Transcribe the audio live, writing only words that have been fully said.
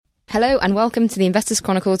Hello and welcome to the Investors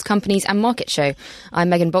Chronicle's Companies and Market Show. I'm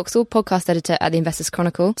Megan Boxall, podcast editor at the Investors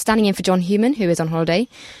Chronicle, standing in for John Human, who is on holiday.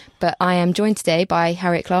 But I am joined today by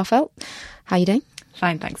Harriet Klarfeld. How are you doing?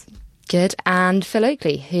 Fine, thanks. Good. And Phil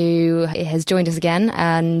Oakley, who has joined us again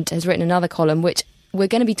and has written another column, which we're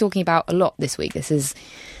going to be talking about a lot this week. This is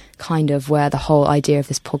kind of where the whole idea of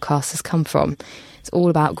this podcast has come from. It's all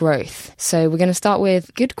about growth. So we're going to start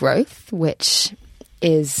with good growth, which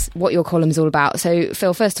is what your column is all about. So,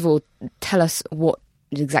 Phil, first of all, tell us what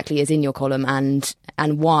exactly is in your column and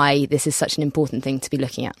why this is such an important thing to be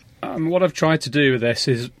looking at. What I've tried to do with this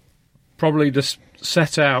is probably just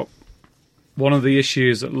set out one of the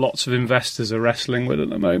issues that lots of investors are wrestling with at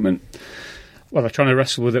the moment. Well, they're trying to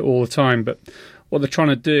wrestle with it all the time, but what they're trying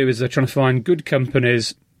to do is they're trying to find good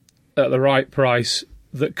companies at the right price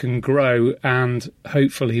that can grow and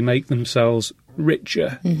hopefully make themselves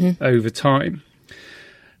richer over time.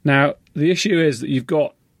 Now, the issue is that you've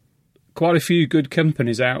got quite a few good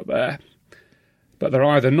companies out there, but they're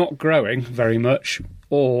either not growing very much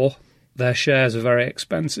or their shares are very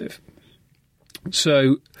expensive.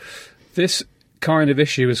 So this kind of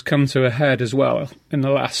issue has come to a head as well in the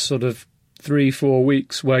last sort of 3-4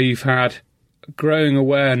 weeks, where you've had growing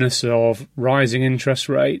awareness of rising interest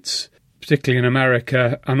rates, particularly in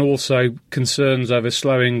America, and also concerns over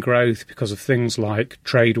slowing growth because of things like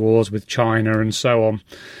trade wars with China and so on,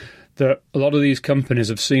 that a lot of these companies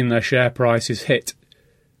have seen their share prices hit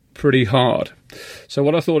pretty hard. So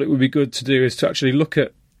what I thought it would be good to do is to actually look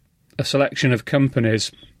at a selection of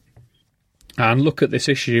companies and look at this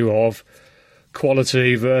issue of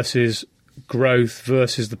quality versus growth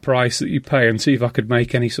versus the price that you pay, and see if I could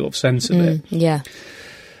make any sort of sense of it. Yeah.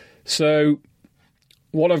 So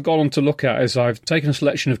what I've gone on to look at is I've taken a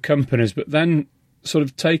selection of companies, but then sort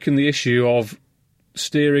of taken the issue of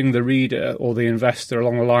steering the reader or the investor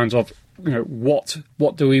along the lines of, you know, what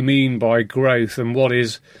do we mean by growth, and what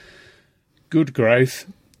is good growth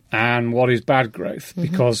and what is bad growth,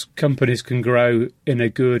 because companies can grow in a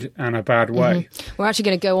good and a bad way. We're actually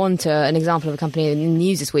going to go on to an example of a company in the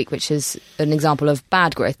news this week, which is an example of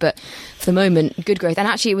bad growth, but for the moment, good growth. And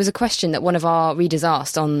actually, it was a question that one of our readers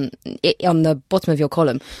asked on the bottom of your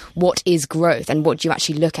column: what is growth, and what do you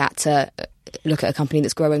actually look at to look at a company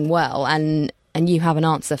that's growing well? And you have an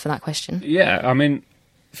answer for that question. Yeah, I mean,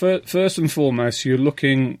 first and foremost, you're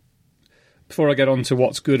looking, before I get on to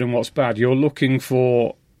what's good and what's bad, you're looking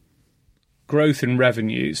for growth in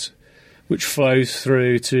revenues, which flows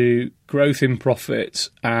through to growth in profits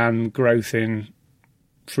and growth in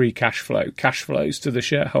free cash flows to the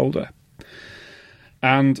shareholder.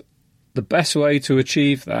 And the best way to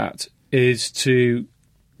achieve that is to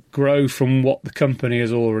grow from what the company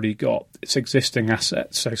has already got, its existing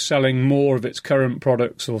assets. So selling more of its current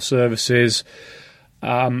products or services,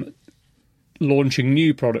 launching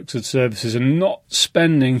new products and services, and not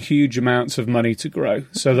spending huge amounts of money to grow,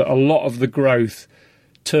 so that a lot of the growth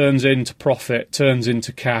turns into profit, turns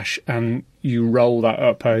into cash, and you roll that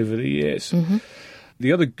up over the years.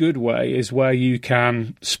 The other good way is where you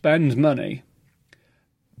can spend money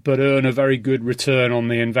but earn a very good return on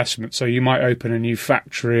the investment. So you might open a new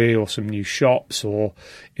factory or some new shops, or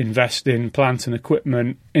invest in plant and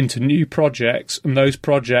equipment into new projects, and those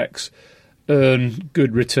projects earn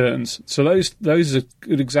good returns. So those are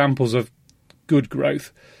good examples of good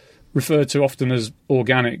growth, referred to often as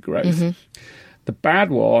organic growth. The bad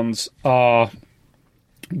ones are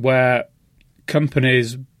where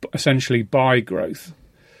companies essentially buy growth,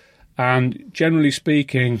 and generally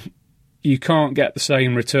speaking, you can't get the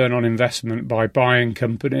same return on investment by buying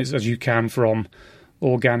companies as you can from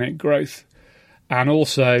organic growth. And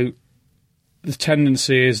also, the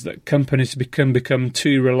tendency is that companies can become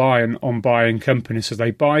too reliant on buying companies. So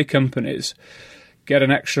they buy companies, get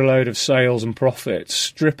an extra load of sales and profits,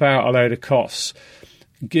 strip out a load of costs,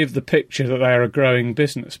 give the picture that they're a growing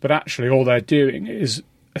business, but actually all they're doing is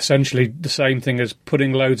essentially the same thing as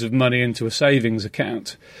putting loads of money into a savings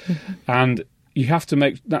account. And you have to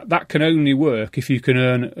make that can only work if you can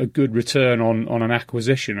earn a good return on an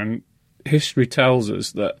acquisition. And history tells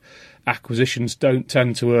us that acquisitions don't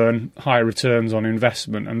tend to earn high returns on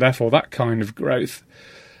investment, and therefore that kind of growth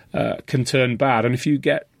can turn bad. And if you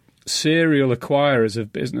get serial acquirers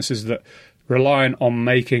of businesses that rely on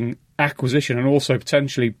making acquisition and also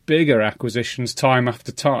potentially bigger acquisitions time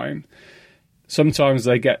after time, sometimes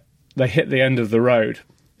they hit the end of the road,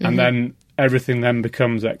 and then everything then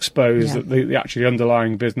becomes exposed that the actually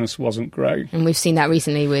underlying business wasn't growing. And we've seen that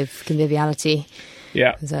recently with Conviviality.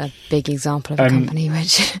 Yeah, it's a big example of a company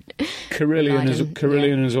which Carillion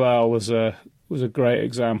as well was was a great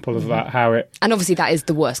example of that. How it, and obviously that is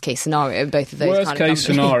the worst case scenario. Both of those worst kind case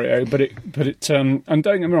of scenario, but it and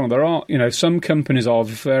don't get me wrong, there are, you know, some companies are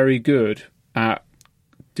very good at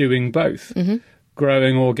doing both,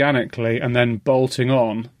 growing organically and then bolting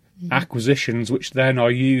on acquisitions, which then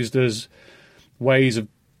are used as ways of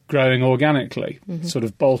growing organically, sort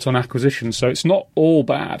of bolt-on acquisitions. So it's not all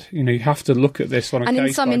bad. You know, you have to look at this on a case by case. And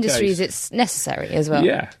in some industries, it's necessary as well.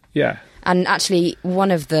 Yeah. And actually,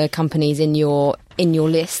 one of the companies in your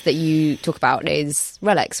list that you talk about is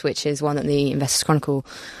RELX, which is one that the Investors Chronicle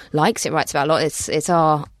likes. It writes about a lot. It's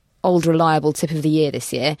our old reliable tip of the year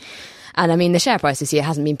this year. And I mean, the share price this year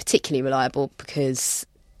hasn't been particularly reliable because,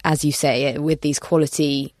 as you say, with these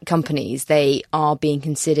quality companies, they are being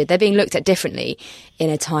considered, they're being looked at differently in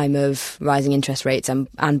a time of rising interest rates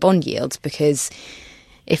and bond yields, because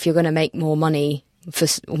if you're going to make more money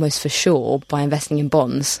almost for sure by investing in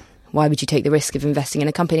bonds, why would you take the risk of investing in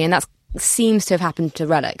a company? And that seems to have happened to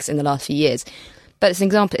RELX in the last few years. But it's an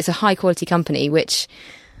example, it's a high quality company which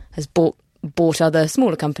has bought other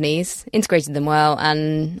smaller companies, integrated them well,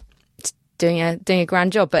 and doing a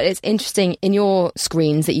grand job. But it's interesting, in your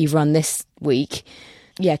screens that you've run this week,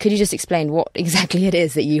 could you just explain what exactly it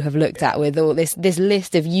is that you have looked at with all this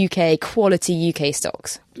list of quality UK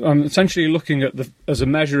stocks? I'm essentially looking at as a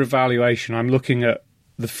measure of valuation, I'm looking at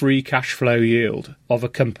the free cash flow yield of a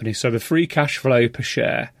company. So the free cash flow per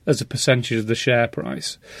share as a percentage of the share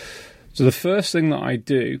price. So the first thing that I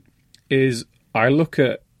do is I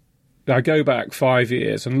go back 5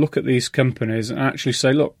 years and look at these companies and actually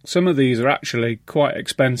say, look, some of these are actually quite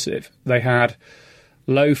expensive. They had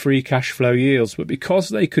low free cash flow yields, but because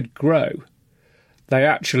they could grow, they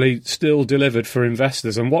actually still delivered for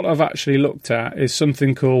investors. And what I've actually looked at is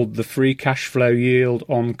something called the free cash flow yield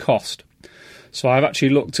on cost. So I've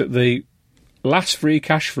actually looked at the last free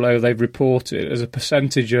cash flow they've reported as a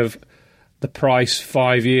percentage of the price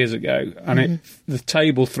 5 years ago, and the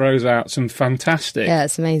table throws out some fantastic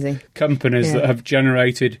it's amazing companies that have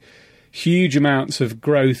generated huge amounts of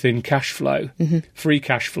growth in cash flow, free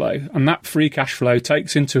cash flow, and that free cash flow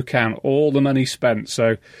takes into account all the money spent,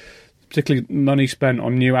 so particularly money spent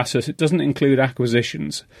on new assets. It doesn't include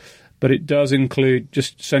acquisitions, but it does include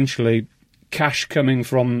just essentially cash coming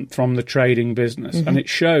from the trading business. And it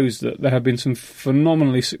shows that there have been some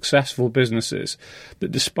phenomenally successful businesses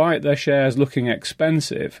that, despite their shares looking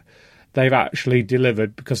expensive, they've actually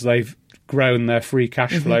delivered because they've grown their free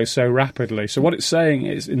cash flow so rapidly. So what it's saying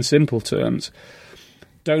is, in simple terms,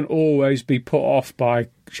 don't always be put off by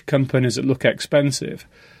companies that look expensive,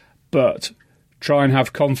 but try and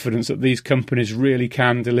have confidence that these companies really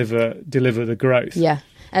can deliver the growth. Yeah.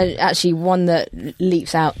 And actually, one that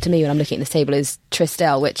leaps out to me when I'm looking at this table is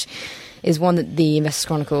Tristel, which is one that the Investors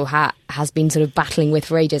Chronicle has been sort of battling with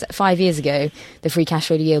for ages. 5 years ago, the free cash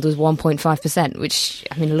flow yield was 1.5%, which,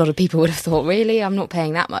 I mean, a lot of people would have thought, really? I'm not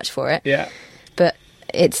paying that much for it. Yeah. But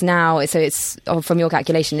it's now, so it's, from your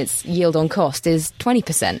calculation, its yield on cost is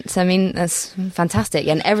 20%. So, I mean, that's fantastic.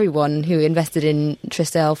 And everyone who invested in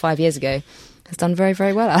Tristel 5 years ago has done very,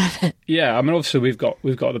 very well out of it. Yeah, I mean, obviously we've got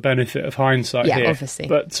the benefit of hindsight here. Yeah, obviously.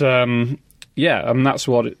 But I mean, that's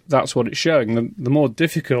what it's showing. The more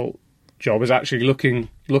difficult job is actually looking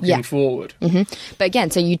forward. But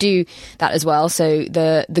again, so you do that as well. So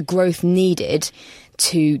the growth needed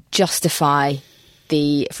to justify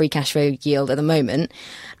the free cash flow yield at the moment,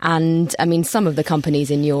 and I mean, some of the companies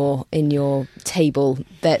in your table,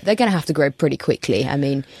 they're going to have to grow pretty quickly. I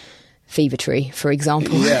mean, Fevertree, for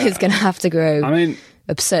example, is going to have to grow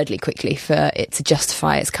absurdly quickly for it to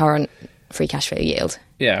justify its current free cash flow yield.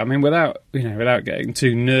 Yeah, I mean, without getting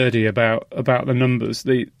too nerdy about the numbers,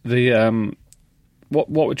 what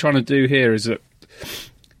we're trying to do here is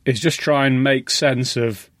just try and make sense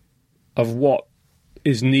of what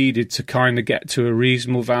is needed to kind of get to a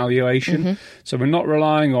reasonable valuation. So we're not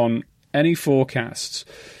relying on any forecasts.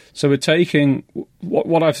 So we're taking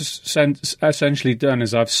what I've essentially done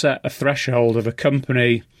is I've set a threshold of a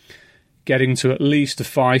company getting to at least a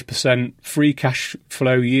 5% free cash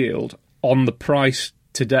flow yield on the price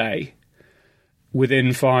today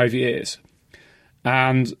within 5 years,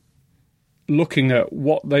 and looking at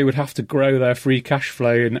what they would have to grow their free cash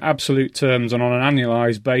flow in absolute terms and on an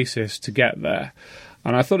annualised basis to get there.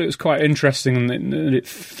 And I thought it was quite interesting that it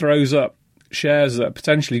throws up shares that are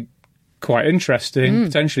potentially quite interesting,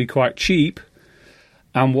 potentially quite cheap,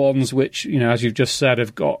 and ones which, as you've just said,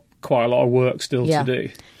 have got quite a lot of work still to do.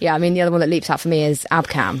 Yeah, I mean, the other one that leaps out for me is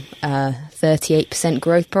Abcam, 38%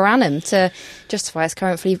 growth per annum to justify its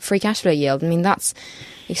current free cash flow yield. I mean, that's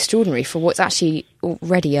extraordinary for what's actually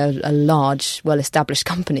already a large, well-established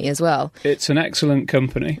company as well. It's an excellent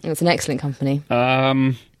company. It's an excellent company.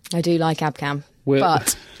 I do like Abcam.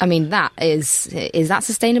 But, I mean, is that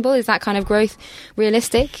sustainable? Is that kind of growth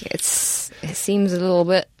realistic? It seems a little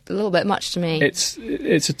bit much to me. It's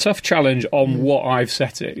a tough challenge on what I've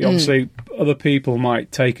set it. Obviously, other people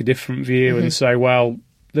might take a different view and say, well,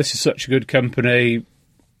 this is such a good company,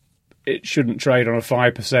 it shouldn't trade on a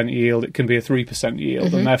 5% yield, it can be a 3%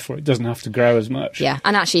 yield, and therefore it doesn't have to grow as much. Yeah,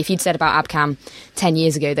 and actually, if you'd said about Abcam 10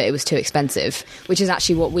 years ago that it was too expensive, which is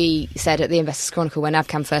actually what we said at the Investors Chronicle when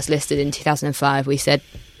Abcam first listed in 2005, we said,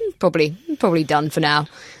 probably done for now,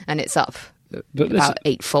 and it's up about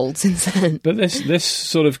eightfold since then. But this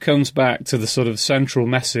sort of comes back to the sort of central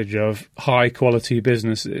message of high-quality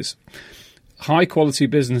businesses. High-quality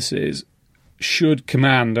businesses should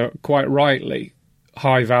command, quite rightly,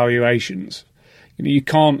 high valuations. You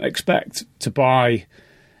can't expect to buy,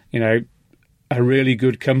 a really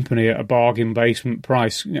good company at a bargain basement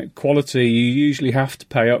price. Quality you usually have to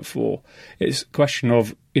pay up for. It's a question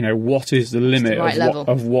of, what is the limit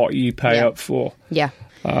of what you pay up for. Yeah.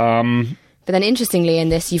 But then interestingly in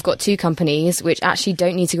this, you've got two companies which actually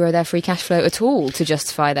don't need to grow their free cash flow at all to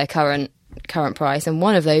justify their current price. And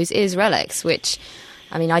one of those is RELX, which,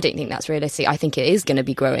 I mean, I don't think that's realistic. I think it is going to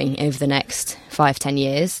be growing over the next 5-10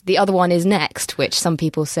 years. The other one is Next, which some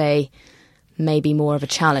people say may be more of a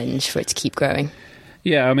challenge for it to keep growing.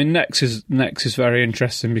 Yeah, I mean, Next is very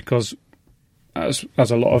interesting because, as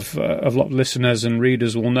a lot of listeners and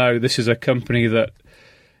readers will know, this is a company that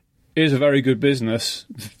is a very good business,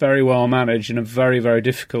 very well managed in a very, very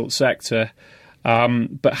difficult sector,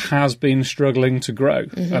 but has been struggling to grow.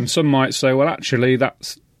 And some might say, well, actually,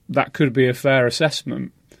 that could be a fair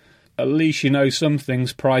assessment. At least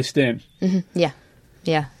something's priced in.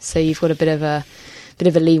 Yeah. So you've got a bit of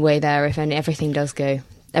a leeway there if everything does go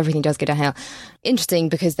downhill. Interesting,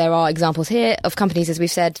 because there are examples here of companies, as we've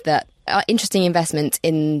said, that are interesting investments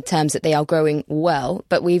in terms that they are growing well.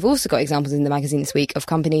 But we've also got examples in the magazine this week of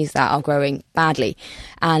companies that are growing badly.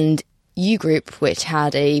 And U Group, which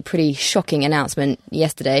had a pretty shocking announcement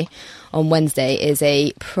yesterday on Wednesday, is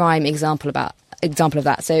a prime example of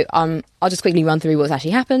that. So I'll just quickly run through what's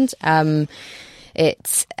actually happened.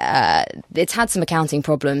 It's had some accounting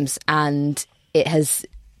problems, and it has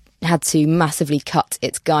had to massively cut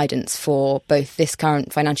its guidance for both this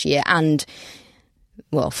current financial year and,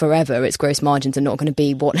 well, forever. Its gross margins are not going to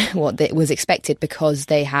be what was expected, because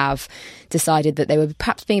they have decided that they were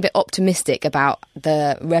perhaps being a bit optimistic about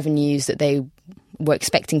the revenues that they were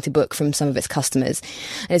expecting to book from some of its customers.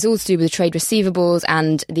 And it's all to do with the trade receivables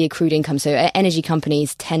and the accrued income. So energy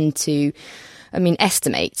companies tend to,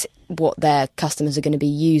 estimate what their customers are going to be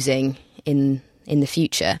using in the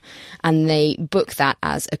future, and they book that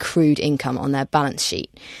as accrued income on their balance sheet.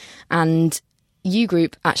 And U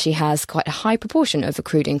Group actually has quite a high proportion of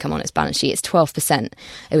accrued income on its balance sheet. It's 12%.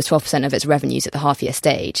 It was 12% of its revenues at the half-year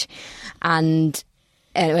stage. And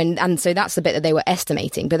so that's the bit that they were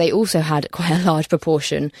estimating. But they also had quite a large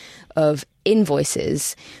proportion of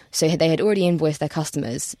invoices. So they had already invoiced their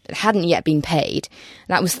customers, but hadn't yet been paid.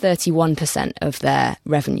 That was 31% of their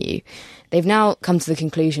revenue. They've now come to the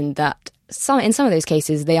conclusion that in some of those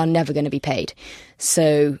cases, they are never going to be paid.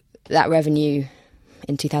 So that revenue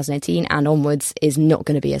in 2018 and onwards is not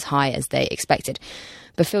going to be as high as they expected.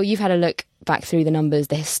 But Phil, you've had a look back through the numbers,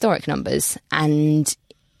 the historic numbers, and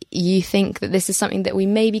you think that this is something that we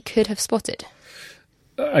maybe could have spotted?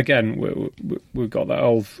 Again, we've got that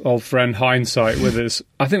old friend hindsight with us.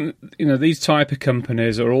 I think, these type of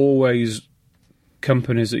companies are always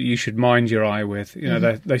companies that you should mind your eye with.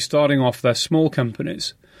 They're starting off, they're small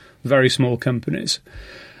companies, very small companies,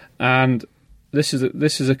 and this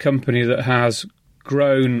is a company that has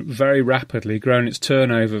grown very rapidly, grown its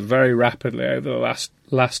turnover very rapidly over the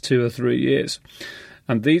last 2 or 3 years.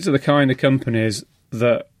 And these are the kind of companies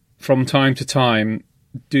that from time to time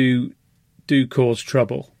do cause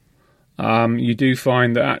trouble. You do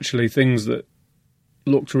find that actually things that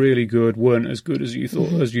looked really good weren't as good as you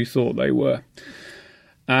thought they were.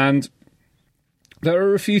 And there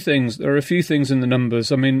are a few things in the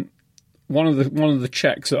numbers. I mean, one of the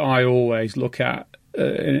checks that I always look at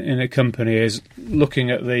in a company is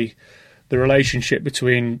looking at the relationship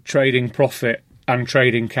between trading profit and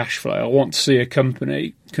trading cash flow. I want to see a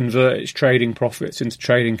company convert its trading profits into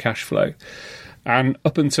trading cash flow. And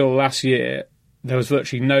up until last year, there was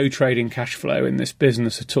virtually no trading cash flow in this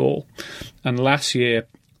business at all. And last year,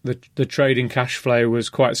 the trading cash flow was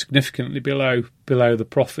quite significantly below the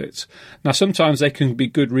profits. Now, sometimes there can be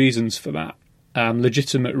good reasons for that,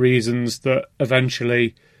 legitimate reasons that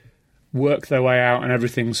eventually work their way out and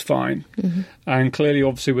everything's fine. Mm-hmm. And clearly,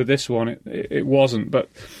 obviously, with this one, it wasn't. But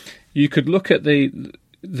you could look at the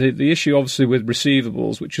the issue obviously with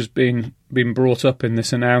receivables, which has been brought up in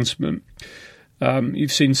this announcement,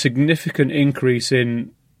 you've seen significant increase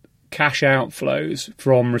in cash outflows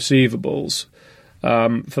from receivables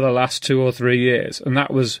for the last 2 or 3 years, and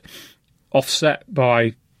that was offset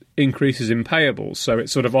by increases in payables, so it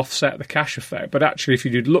sort of offset the cash effect. But actually, if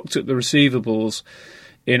you'd looked at the receivables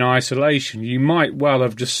in isolation, you might well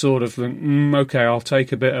have just sort of think, okay, I'll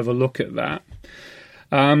take a bit of a look at that.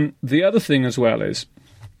 The other thing as well is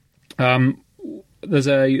there's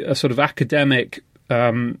a sort of academic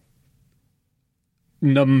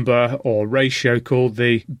number or ratio called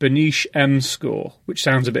the Beneish M-score, which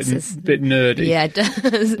sounds a bit nerdy. Yeah, it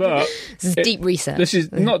does. But this is deep research. This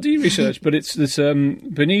is not deep research, but it's this.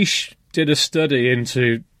 Beneish did a study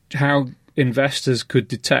into how investors could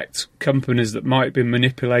detect companies that might be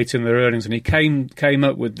manipulating their earnings, and he came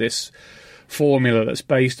up with this formula that's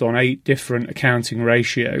based on 8 different accounting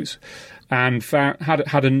ratios, and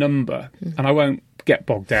had a number. And I won't get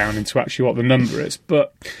bogged down into actually what the number is,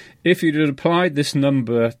 but if you'd applied this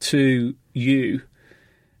number to you,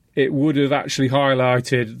 it would have actually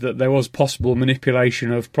highlighted that there was possible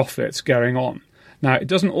manipulation of profits going on. Now, it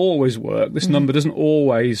doesn't always work. This number doesn't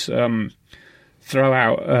always throw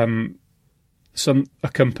out a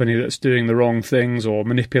company that's doing the wrong things or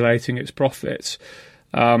manipulating its profits,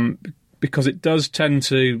 because it does tend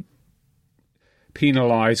to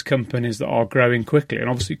penalise companies that are growing quickly. And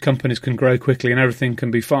obviously companies can grow quickly and everything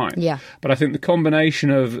can be fine. Yeah. But I think the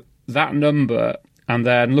combination of that number and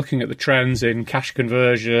then looking at the trends in cash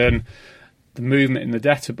conversion, the movement in the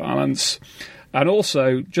debtor balance, and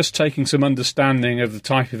also just taking some understanding of the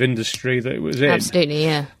type of industry that it was in. Absolutely,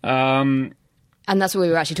 yeah. And that's what we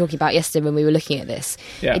were actually talking about yesterday when we were looking at this.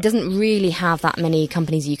 Yeah. It doesn't really have that many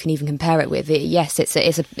companies you can even compare it with. Yes, it's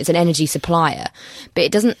an energy supplier, but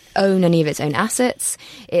it doesn't own any of its own assets.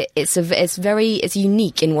 It's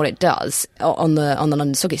unique in what it does on the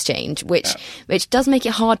London Stock Exchange, which does make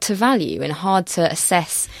it hard to value and hard to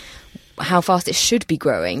assess how fast it should be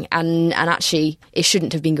growing, and actually it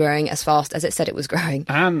shouldn't have been growing as fast as it said it was growing.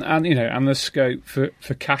 And the scope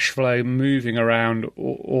for cash flow moving around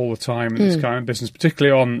all the time in this kind of business,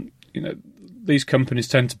 particularly on, these companies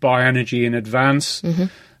tend to buy energy in advance. Mm-hmm.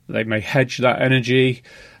 They may hedge that energy,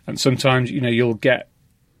 and sometimes you'll get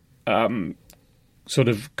sort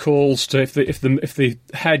of calls to if the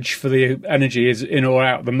hedge for the energy is in or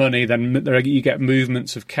out the money, then you get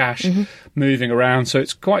movements of cash moving around. So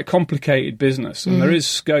it's quite complicated business, and there is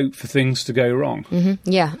scope for things to go wrong. Mm-hmm.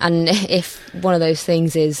 Yeah, and if one of those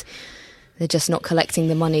things is they're just not collecting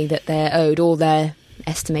the money that they're owed, or they're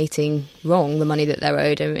estimating wrong the money that they're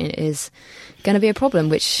owed, it is going to be a problem,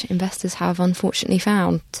 which investors have unfortunately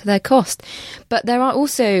found to their cost. But there are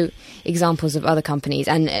also examples of other companies,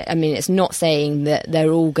 and I mean, it's not saying that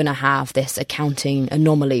they're all going to have this accounting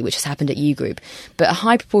anomaly which has happened at U Group, but a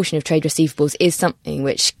high proportion of trade receivables is something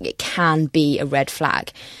which it can be a red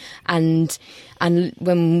flag. And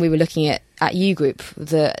when we were looking at U Group,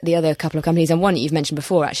 the other couple of companies, and one that you've mentioned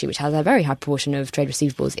before actually, which has a very high proportion of trade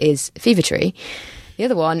receivables, is Fevertree. The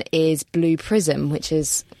other one is Blue Prism, which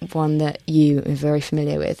is one that you are very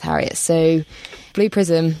familiar with, Harriet. So Blue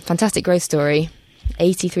Prism, fantastic growth story,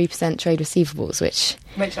 83% trade receivables, which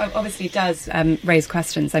obviously does raise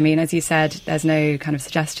questions. I mean, as you said, there's no kind of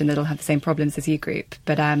suggestion that it'll have the same problems as U Group,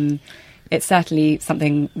 but it's certainly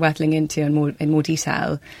something worth looking into in more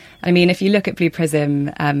detail. I mean, if you look at Blue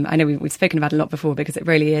Prism, I know we've spoken about it a lot before because it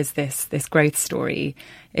really is this growth story.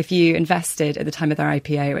 If you invested at the time of their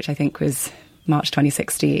IPO, which I think was March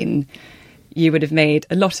 2016, you would have made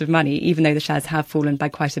a lot of money, even though the shares have fallen by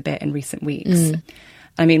quite a bit in recent weeks.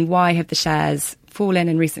 I mean, why have the shares fallen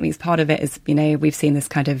in recent weeks? Part of it is, we've seen this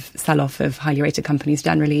kind of sell-off of highly rated companies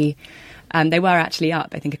generally. They were actually up,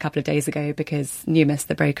 I think, a couple of days ago because Numis,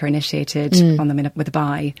 the broker, initiated on them with a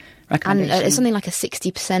buy recommendation. And it's something like a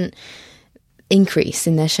 60% increase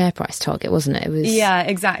in their share price target, wasn't it? Yeah,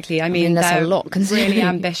 exactly. I mean that's a lot. Really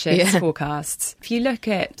ambitious forecasts. If you look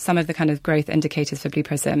at some of the kind of growth indicators for Blue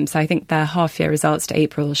Prism, so I think their half-year results to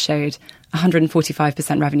April showed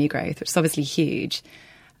 145% revenue growth, which is obviously huge.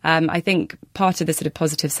 I think part of the sort of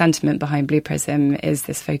positive sentiment behind Blue Prism is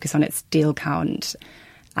this focus on its deal count.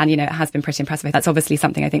 And, it has been pretty impressive. That's obviously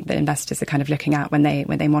something I think that investors are kind of looking at when they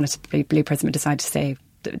monitor Blue Prism and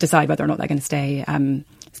decide whether or not they're going to stay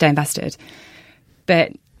invested.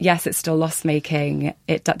 But yes, it's still loss-making.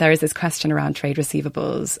 There is this question around trade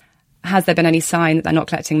receivables. Has there been any sign that they're not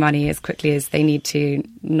collecting money as quickly as they need to?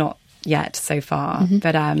 Not yet so far.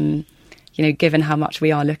 But, given how much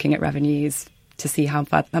we are looking at revenues to see how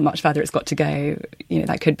much further it's got to go,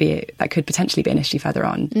 that could potentially be an issue further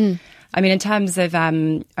on. I mean, in terms of,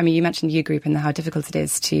 you mentioned U Group and how difficult it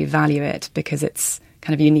is to value it because it's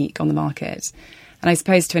kind of unique on the market. And I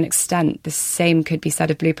suppose to an extent, the same could be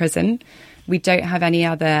said of Blue Prism. We don't have any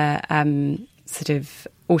other sort of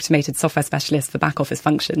automated software specialists for back office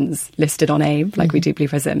functions listed on AIM like we do Blue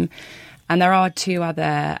Prism. And there are two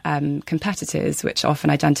other competitors which are often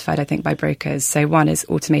identified, I think, by brokers. So one is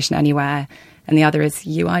Automation Anywhere and the other is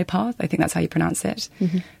UiPath. I think that's how you pronounce it.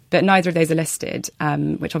 Mm-hmm. But neither of those are listed,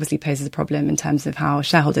 which obviously poses a problem in terms of how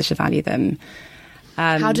shareholders should value them.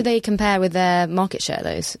 How do they compare with their market share,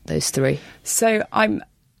 those three? So I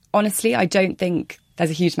don't think there's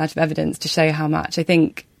a huge amount of evidence to show how much. I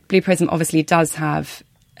think Blue Prism obviously does have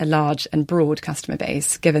a large and broad customer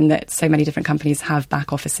base, given that so many different companies have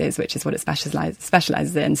back offices, which is what it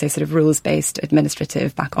specialises in, so sort of rules-based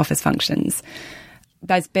administrative back office functions.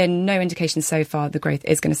 There's been no indication so far the growth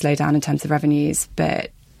is going to slow down in terms of revenues, but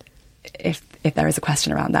if there is a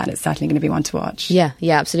question around that, it's certainly going to be one to watch. Yeah,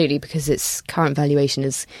 absolutely, because its current valuation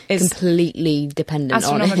is completely dependent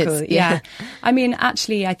on it. Yeah. I mean,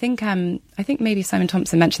 actually, I think maybe Simon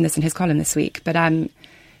Thompson mentioned this in his column this week, but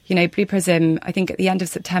Blue Prism, I think at the end of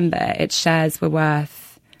September, its shares were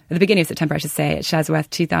worth, at the beginning of September, I should say, its shares were worth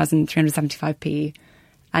 2,375p.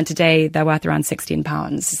 And today they're worth around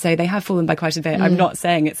 £16. So they have fallen by quite a bit. I'm not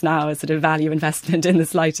saying it's now a sort of value investment in the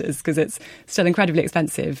slightest because it's still incredibly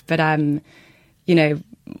expensive. But,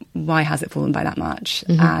 why has it fallen by that much?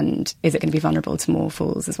 Mm-hmm. And is it going to be vulnerable to more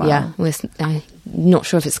falls as well? Yeah, I'm not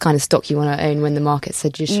sure if it's the kind of stock you want to own when the market's so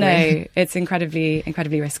jittery. No, it's incredibly,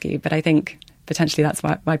 incredibly risky. But I think potentially that's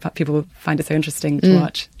why people find it so interesting to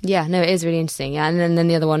watch. Yeah, no, it is really interesting. Yeah, and then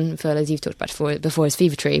the other one, Phil, as you've talked about before is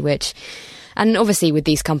Fevertree, which... And obviously with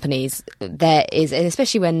these companies, there is, and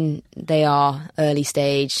especially when they are early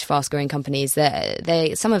stage, fast growing companies,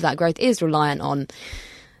 some of that growth is reliant on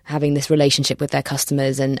having this relationship with their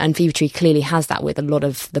customers. And Fevertree clearly has that with a lot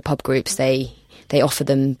of the pub groups. They offer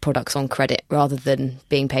them products on credit rather than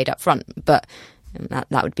being paid up front. But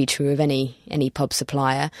that would be true of any pub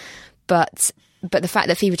supplier. But the fact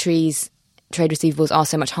that Fevertree's trade receivables are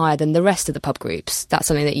so much higher than the rest of the pub groups, that's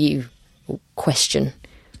something that you question.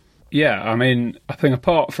 Yeah, I mean, I think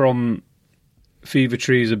apart from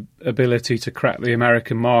Fevertree's ability to crack the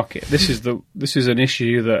American market, this is an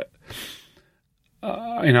issue that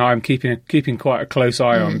I'm keeping quite a close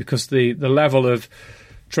eye on because the level of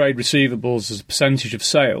trade receivables as a percentage of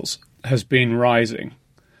sales has been rising,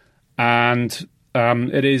 and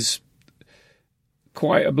it is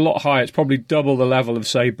quite a lot higher. It's probably double the level of,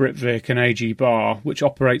 say, Britvic and AG Bar, which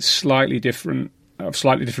operate slightly different.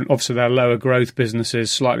 Obviously, they're lower growth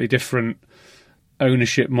businesses, slightly different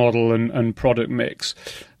ownership model and product mix.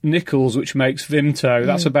 Nichols, which makes Vimto,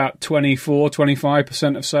 that's about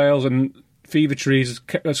 25% of sales, and Fevertree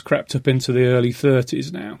has crept up into the early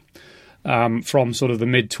 30s now, from sort of the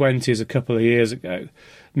mid-20s a couple of years ago.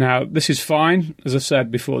 Now, this is fine, as I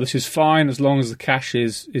said before, this is fine as long as the cash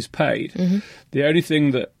is paid. Mm-hmm. The only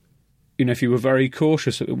thing that, if you were very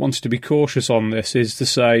cautious, wanted to be cautious on this, is to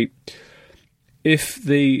say, if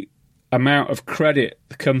the amount of credit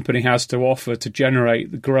the company has to offer to generate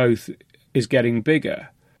the growth is getting bigger,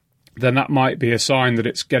 then that might be a sign that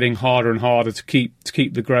it's getting harder and harder to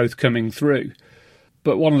keep the growth coming through.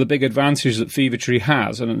 But one of the big advantages that Fevertree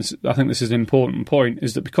has, and I think this is an important point,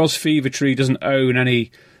 is that because Fevertree doesn't own any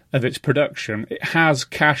of its production, it has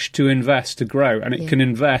cash to invest to grow, and it can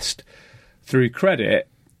invest through credit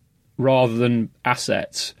rather than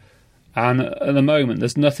assets. And at the moment,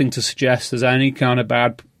 there's nothing to suggest there's any kind of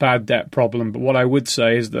bad debt problem. But what I would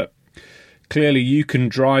say is that clearly you can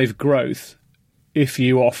drive growth if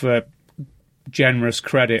you offer generous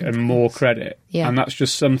credit and more credit. Yeah. And that's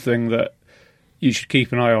just something that you should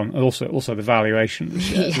keep an eye on. And also the valuation of the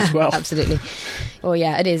shares as well. Absolutely. Well,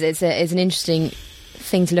 yeah, it is. It's an interesting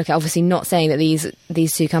thing to look at. Obviously not saying that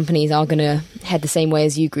these two companies are going to head the same way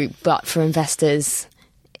as U Group, but for investors,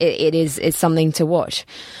 it's something to watch.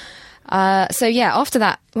 After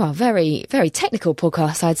that, very, very technical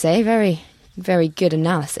podcast, I'd say, very, very good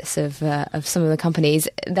analysis of some of the companies.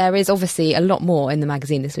 There is obviously a lot more in the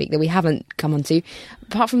magazine this week that we haven't come on to.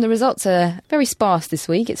 Apart from the results are very sparse this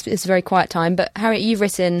week. It's a very quiet time. But Harriet, you've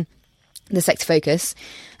written the sector focus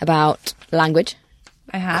about language.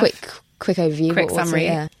 I have. Quick overview. Quick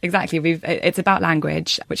summary. Exactly. It's about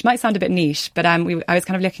language, which might sound a bit niche, but I was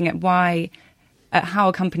kind of looking at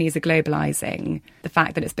how companies are globalizing, the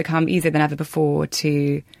fact that it's become easier than ever before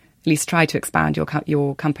to at least try to expand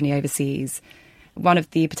your company overseas. One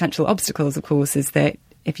of the potential obstacles, of course, is that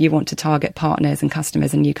if you want to target partners and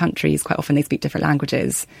customers in new countries, quite often they speak different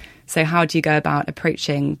languages. So how do you go about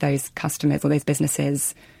approaching those customers or those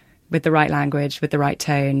businesses with the right language, with the right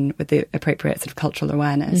tone, with the appropriate sort of cultural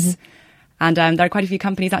awareness. And there are quite a few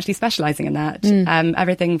companies actually specialising in that.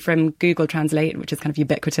 Everything from Google Translate, which is kind of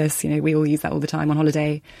ubiquitous, we all use that all the time on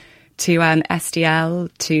holiday, to SDL,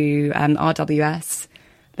 to RWS.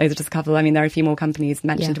 Those are just a couple. I mean, there are a few more companies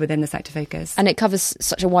mentioned within the sector focus. And it covers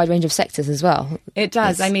such a wide range of sectors as well. It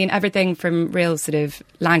does. I mean, everything from real sort of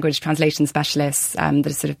language translation specialists that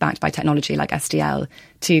are sort of backed by technology like SDL,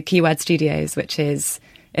 to Keyword Studios, which is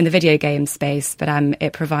in the video game space, but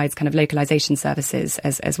it provides kind of localization services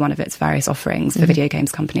as one of its various offerings for video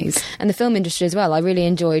games companies. And the film industry as well. I really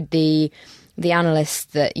enjoyed the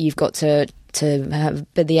analyst that you've got to have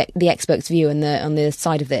the expert's view on the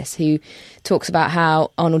side of this, who talks about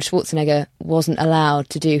how Arnold Schwarzenegger wasn't allowed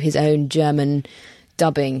to do his own German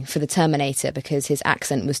dubbing for the Terminator because his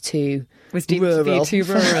accent was too rural. Too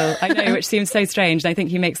rural. I know, which seems so strange. And I think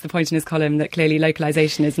he makes the point in his column that clearly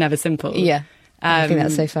localization is never simple. Yeah. I think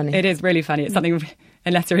that's so funny. It is really funny. It's something,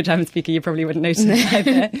 unless you're a German speaker, you probably wouldn't notice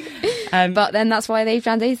either. But then that's why they've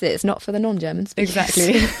translated it. It's not for the non-German speakers.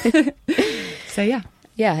 Exactly. So, yeah.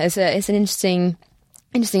 Yeah, it's an interesting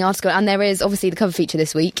article. And there is obviously the cover feature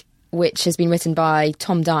this week, which has been written by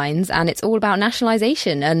Tom Dines, and it's all about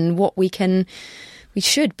nationalisation and what we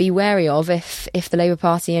should be wary of if the Labour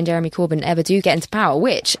Party and Jeremy Corbyn ever do get into power,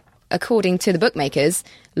 which, according to the bookmakers,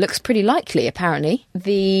 looks pretty likely, apparently.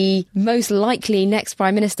 The most likely next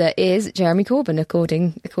Prime Minister is Jeremy Corbyn,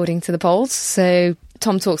 according to the polls. So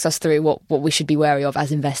Tom talks us through what we should be wary of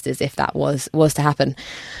as investors if that was to happen.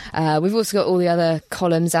 We've also got all the other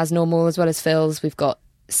columns as normal, as well as Phil's. We've got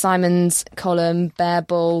Simon's column, Bear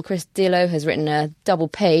Bull. Chris Dillo has written a double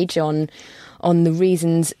page on the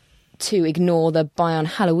reasons to ignore the buy on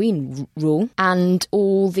Halloween rule, and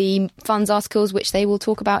all the funds articles which they will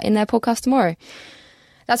talk about in their podcast tomorrow.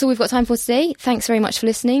 That's all we've got time for today. Thanks very much for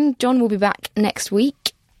listening. John will be back next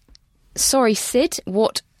week. Sorry, Sid,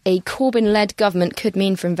 what a Corbyn-led government could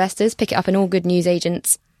mean for investors. Pick it up in all good news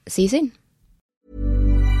agents. See you soon.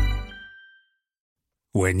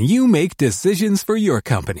 When you make decisions for your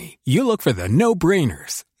company, you look for the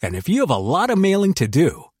no-brainers. And if you have a lot of mailing to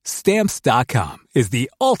do, Stamps.com is the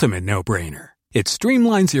ultimate no-brainer. It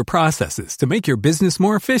streamlines your processes to make your business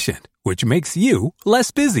more efficient, which makes you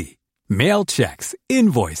less busy. Mail checks,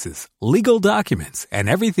 invoices, legal documents, and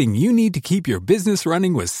everything you need to keep your business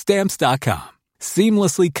running with Stamps.com.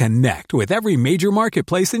 Seamlessly connect with every major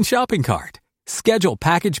marketplace and shopping cart. Schedule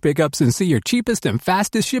package pickups and see your cheapest and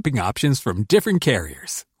fastest shipping options from different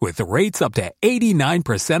carriers, with rates up to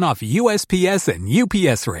 89% off USPS and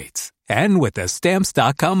UPS rates. And with the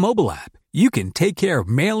Stamps.com mobile app, you can take care of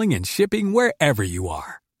mailing and shipping wherever you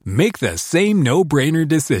are. Make the same no-brainer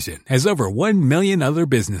decision as over 1 million other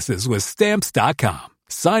businesses with Stamps.com.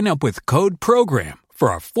 Sign up with code PROGRAM for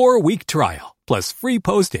a 4-week trial, plus free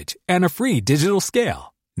postage and a free digital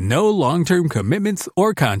scale. No long-term commitments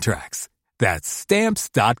or contracts. That's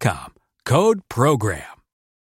Stamps.com. Code PROGRAM.